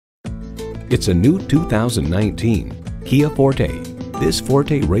It's a new 2019 Kia Forte. This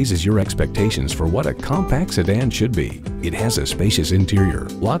Forte raises your expectations for what a compact sedan should be. It has a spacious interior,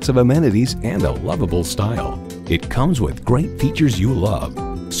 lots of amenities, and a lovable style. It comes with great features you love: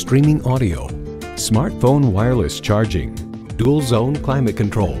 streaming audio, smartphone wireless charging, dual zone climate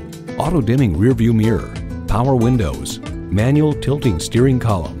control, auto-dimming rearview mirror, power windows, manual tilting steering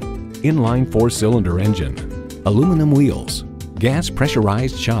column, inline 4-cylinder engine, aluminum wheels, gas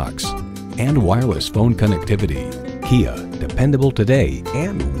pressurized shocks, and wireless phone connectivity. Kia, dependable today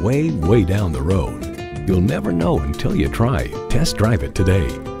and way down the road. You'll never know until you try. Test drive it today.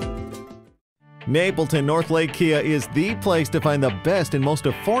 Napleton Northlake Kia is the place to find the best and most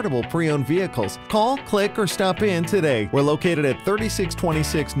affordable pre-owned vehicles. Call, click, or stop in today. We're located at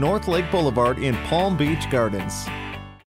 3626 Northlake Boulevard in Palm Beach Gardens.